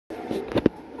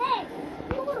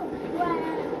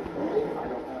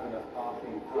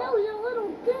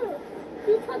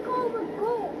took all the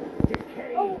gold.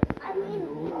 Oh, I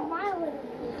mean, my little.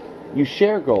 You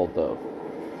share gold, though.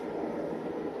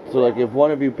 So, like, if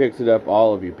one of you picks it up,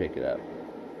 all of you pick it up.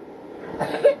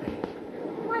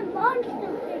 My mom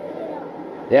still picks it up.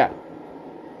 Yeah.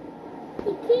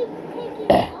 He keeps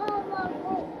taking all my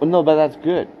gold. Well, no, but that's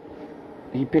good.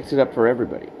 He picks it up for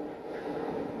everybody.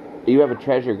 You have a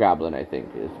treasure goblin, I think,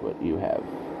 is what you have.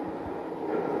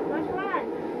 Which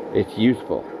one? It's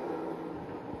useful.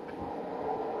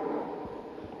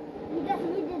 You just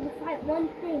needed to fight one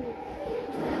thing.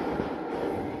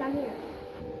 Down here.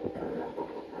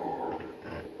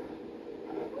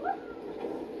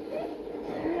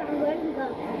 Where did he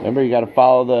go? Remember, you got to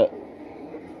follow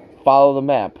the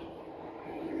map.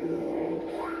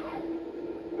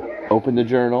 Open the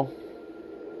journal.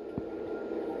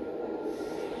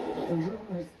 The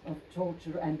rumors of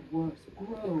torture and worse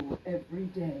grow every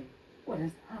day. What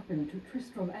has happened to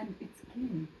Tristram and its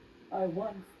king? I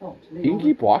once thought they You can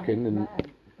keep walking and.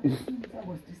 mad, but it seems I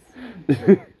was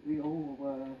deceived. We all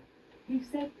were. He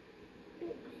said,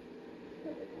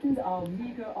 "Send our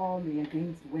meager army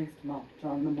against Westmarch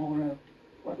on the morrow.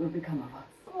 What will become of us?"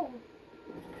 Oh.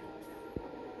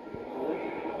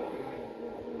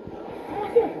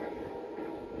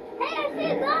 Hey, I see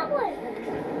a goblin!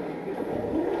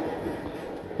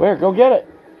 Where? Go get it.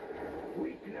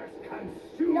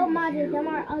 No, Marty, there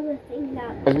are other things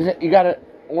out. You got an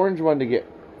orange one to get.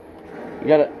 You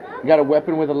got a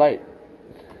weapon with a light.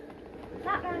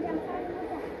 Stop, Marty, I'm trying to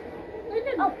look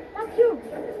at. Oh, that's yours.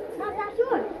 Mom, that's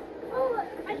yours. Oh,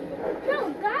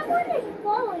 no, goblin is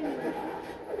following me.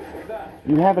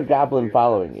 You have a goblin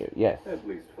following you. Yes. At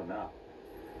least for now.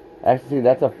 Actually,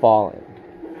 that's a fallen.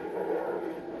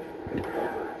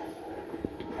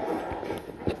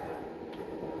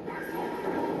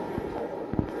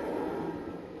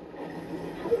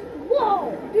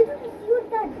 Whoa! Did you see what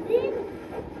that did?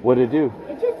 What did it do?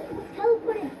 It just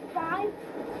teleported 5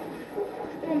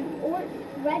 or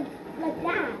red like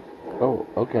that. Oh,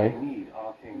 okay. Need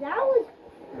arcane. That was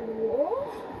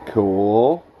cool.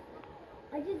 Cool.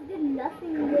 I just did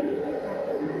nothing with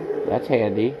it. That's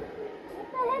handy.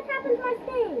 What the heck happened to my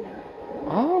thing?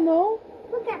 I don't know.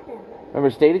 Look at them. Remember,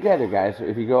 stay together, guys.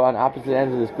 If you go on opposite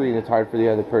ends of the screen, it's hard for the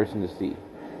other person to see.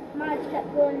 Mine just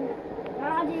kept going.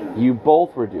 Marty. You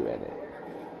both were doing it.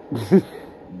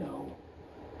 No.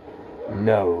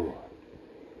 No.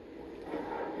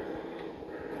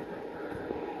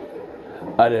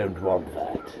 I don't want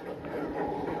that.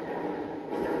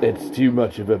 It's too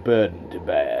much of a burden to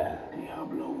bear.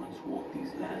 Diablo once walked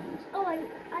these lands. Oh, I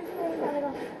swear gotta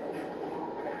go.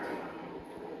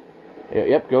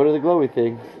 Yep, go to the glowy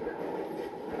thing.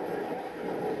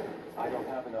 I don't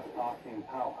have enough arcane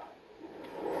power.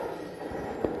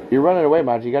 You're running away,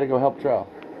 Maji. You gotta go help Trell.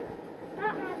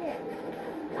 Not Marty.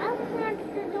 I want to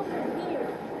go over here.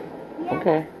 Yeah,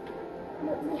 Okay.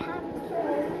 but we have to kill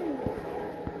our enemies.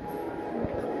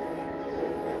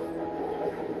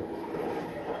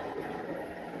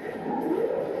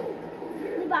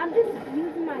 But I'm just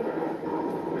using my.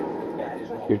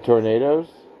 Your tornadoes?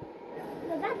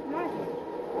 No, that's Marty.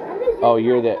 I'm just using Oh, my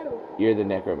you're cuddle. the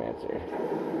necromancer.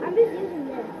 I'm just using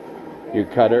this. Your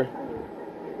cutter?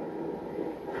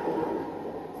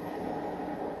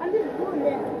 I'm just doing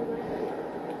this.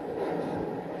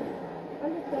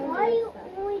 Why are you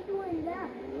only doing that?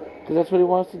 Because that's what he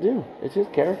wants to do. It's his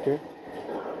character.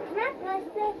 Can I press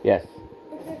this? Yes.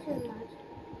 It's your turn, Marty.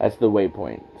 That's the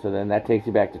waypoint. So then that takes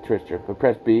you back to Tristram. But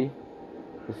press B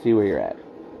to see where you're at.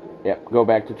 Yep, go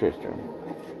back to Tristram.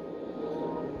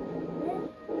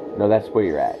 No, that's where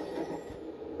you're at.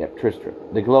 Yep, Tristram.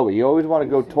 The glowy. You always want to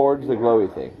go towards the glowy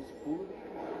thing. For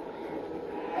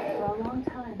a long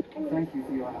time. Thank you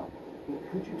for your help.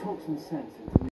 Could you talk some sense into me?